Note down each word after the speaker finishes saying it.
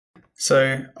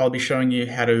So I'll be showing you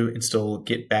how to install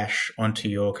Git Bash onto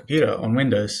your computer on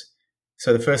Windows.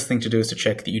 So the first thing to do is to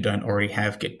check that you don't already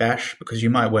have Git Bash, because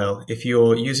you might well. If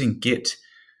you're using Git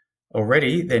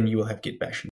already, then you will have Git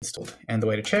Bash installed. And the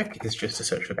way to check is just to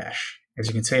search for Bash. As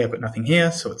you can see, I've got nothing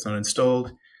here, so it's not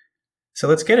installed. So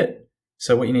let's get it.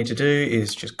 So what you need to do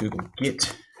is just Google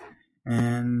Git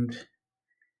and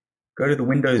go to the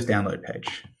Windows download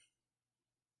page.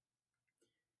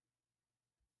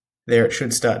 There it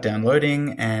should start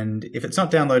downloading, and if it's not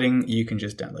downloading, you can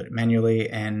just download it manually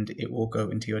and it will go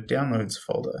into your downloads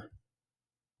folder.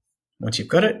 Once you've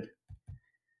got it,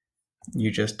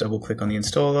 you just double click on the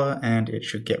installer and it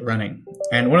should get running.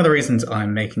 And one of the reasons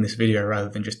I'm making this video rather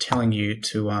than just telling you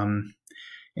to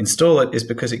install it is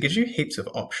because it gives you heaps of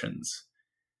options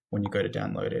when you go to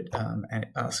download it, and it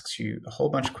asks you a whole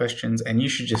bunch of questions, and you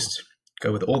should just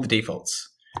go with all the defaults.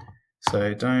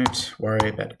 So don't worry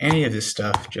about any of this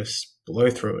stuff, just blow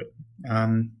through it.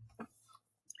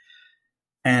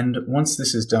 And once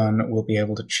this is done, we'll be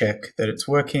able to check that it's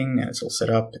working and it's all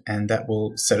set up, and that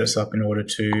will set us up in order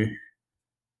to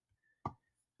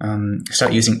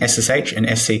start using SSH and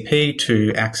SCP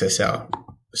to access our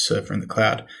server in the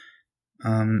cloud.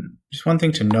 Just one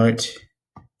thing to note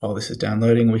while this is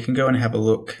downloading, we can go and have a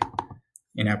look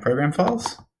in our program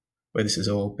files where this is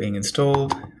all being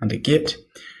installed under Git.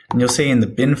 And you'll see in the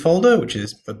bin folder, which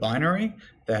is for binary,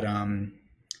 that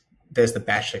there's the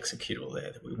bash executable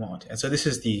there that we want. And so this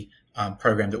is the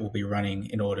program that we'll be running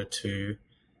in order to,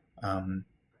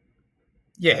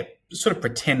 sort of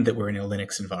pretend that we're in a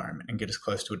Linux environment and get as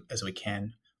close to it as we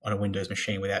can on a Windows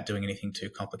machine without doing anything too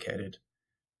complicated.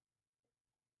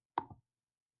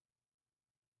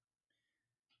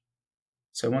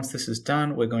 So once this is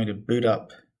done, we're going to boot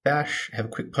up Bash, have a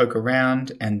quick poke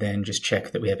around, and then just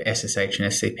check that we have SSH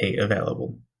and SCP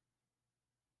available.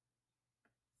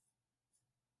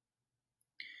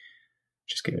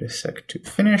 Just give it a sec to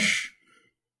finish.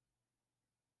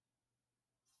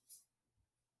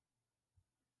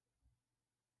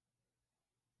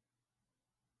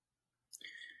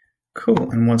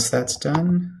 Cool, and once that's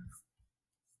done,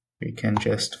 we can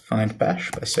just find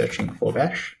Bash by searching for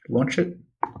Bash, launch it.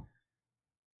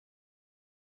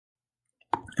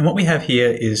 And what we have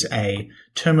here is a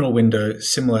terminal window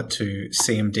similar to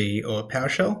CMD or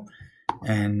PowerShell,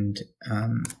 and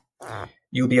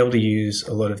you'll be able to use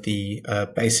a lot of the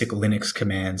basic Linux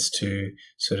commands to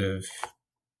sort of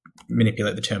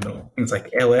manipulate the terminal. Things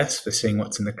like ls for seeing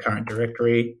what's in the current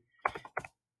directory,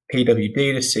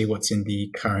 pwd to see what's in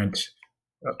the current,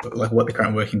 like what the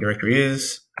current working directory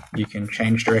is. You can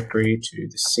change directory to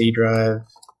the C drive,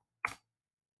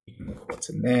 you can look at what's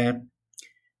in there.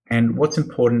 And what's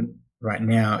important right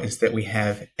now is that we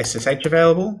have SSH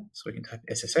available, so we can type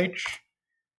SSH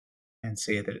and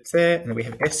see that it's there, and then we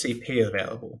have SCP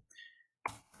available,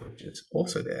 which is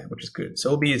also there, which is good. So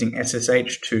we'll be using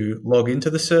SSH to log into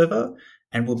the server,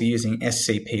 and we'll be using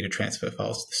SCP to transfer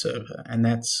files to the server, and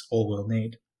that's all we'll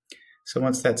need. So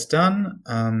once that's done,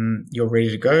 you're ready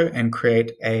to go and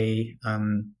create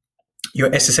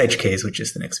your SSH keys, which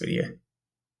is the next video.